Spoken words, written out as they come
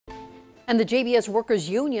And the JBS Workers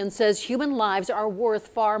Union says human lives are worth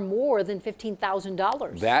far more than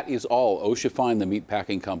 $15,000. That is all. OSHA fined the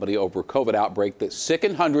meatpacking company over a COVID outbreak that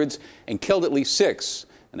sickened hundreds and killed at least 6.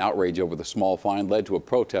 An outrage over the small fine led to a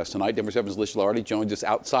protest tonight. Denver 7's Liz Gilardi joins us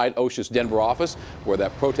outside OSHA's Denver office, where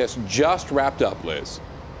that protest just wrapped up, Liz.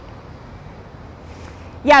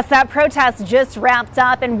 Yes, that protest just wrapped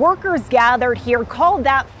up, and workers gathered here called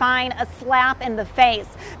that fine a slap in the face.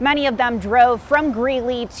 Many of them drove from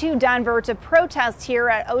Greeley to Denver to protest here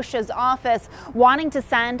at OSHA's office, wanting to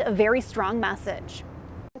send a very strong message.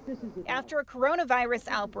 After a coronavirus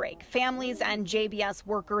outbreak, families and JBS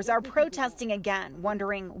workers are protesting again,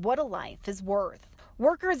 wondering what a life is worth.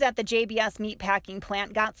 Workers at the JBS meatpacking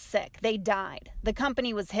plant got sick. They died. The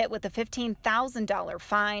company was hit with a $15,000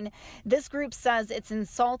 fine. This group says it's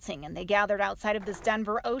insulting, and they gathered outside of this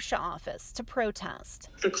Denver OSHA office to protest.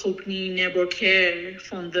 The company never cared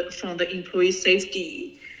from the employee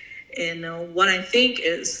safety. And what I think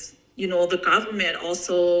is, the government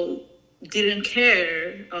also didn't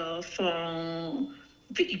care from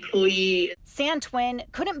the employee. Santwin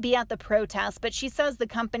couldn't be at the protest, but she says the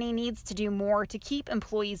company needs to do more to keep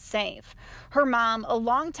employees safe. Her mom, a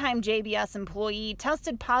longtime JBS employee,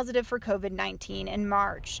 tested positive for COVID-19 in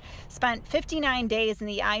March, spent 59 days in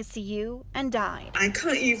the ICU and died. I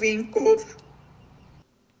can't even go.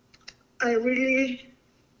 I really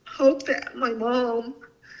hope that my mom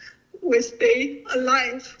will stay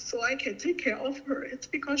alive so I can take care of her. It's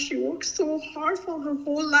because she worked so hard for her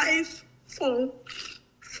whole life for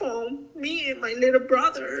me and my little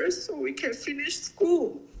brother so we can finish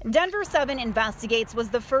school. Denver 7 Investigates was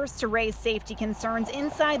the first to raise safety concerns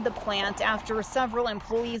inside the plant after several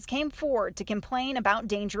employees came forward to complain about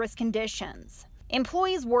dangerous conditions.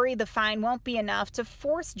 Employees worry the fine won't be enough to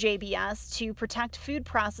force JBS to protect food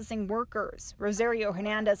processing workers. Rosario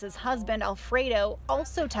Hernandez's husband, Alfredo,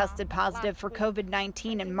 also tested positive for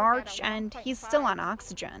COVID-19 in March, and he's still on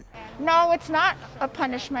oxygen. No, it's not a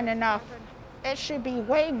enough. It should be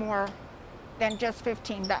way more than just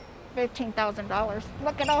 $15,000.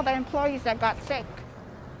 Look at all the employees that got sick.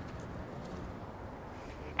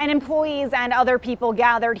 And employees and other people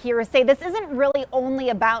gathered here say this isn't really only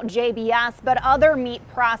about JBS, but other meat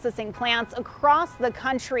processing plants across the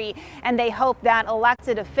country. And they hope that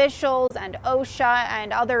elected officials and OSHA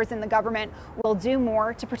and others in the government will do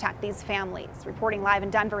more to protect these families. Reporting live in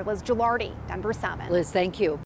Denver, Liz Gilardi, Denver 7. Liz, thank you.